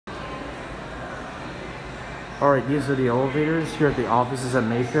Alright, these are the elevators here at the offices at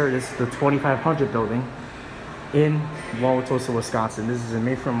Mayfair. This is the 2500 building in Wauwatosa, Wisconsin. This is in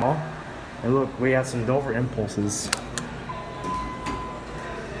Mayfair Mall. And look, we have some Dover impulses.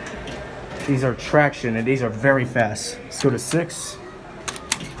 These are traction and these are very fast. Let's go to 6.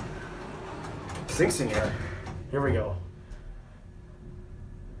 6 in here. Here we go.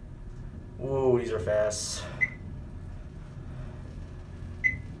 Whoa, these are fast.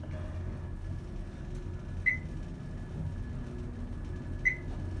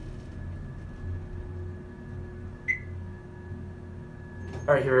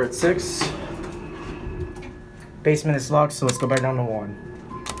 Alright, here we're at 6. Basement is locked, so let's go back down to 1.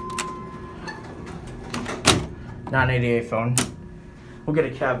 988 phone. We'll get a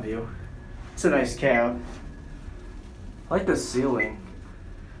cab view. It's a nice cab. I like the ceiling.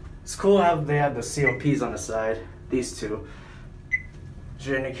 It's cool how they have the COPs on the side. These two. There's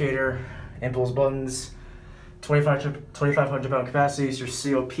your indicator, impulse buttons, 2,500 pound capacity is your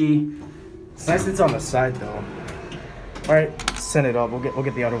COP. It's nice it's on the side though. Alright, send it up. We'll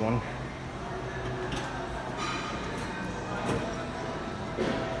get the other one.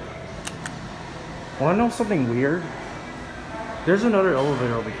 Wanna know something weird? There's another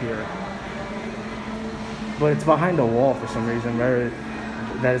elevator over here. But it's behind a wall for some reason, rather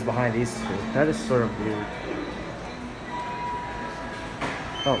that is behind these two. That is sort of weird.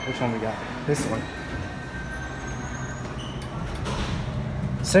 Oh, which one we got? This one.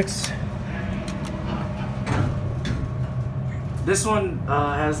 6. This one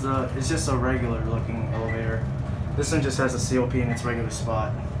has it's just a regular looking elevator. This one just has a COP in its regular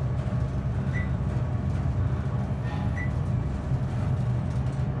spot.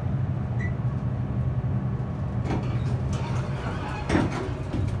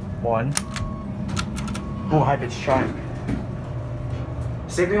 One. Oh, high pitch chime.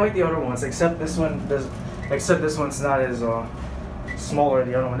 Same thing like the other ones, except this one does. Except this one's not as smaller as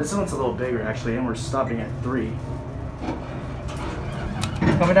the other one. This one's a little bigger actually, and we're stopping at 3.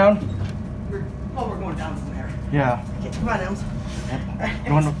 Coming down? We're going down from there. Yeah. Okay, come on, Elms.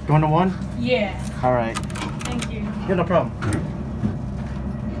 Going to 1? Yeah. All right. Thank you. Yeah, no problem.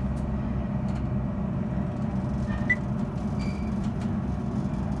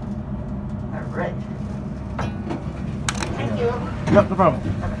 All right. Thank you. Yep, no problem.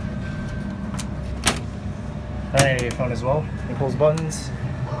 988 phone as well. Impulse buttons.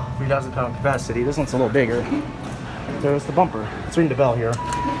 3,000 pound capacity. This one's a little bigger. There's the bumper. Let's ring the bell here.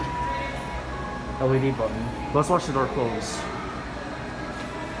 LED button. Let's watch the door close.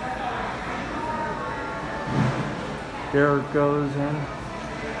 There it goes in.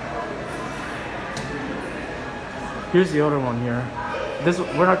 Here's the other one here.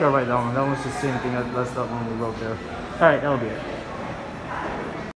 We're not gonna write that one. That one's just the same thing. That's that one we wrote there. All right, that'll be it.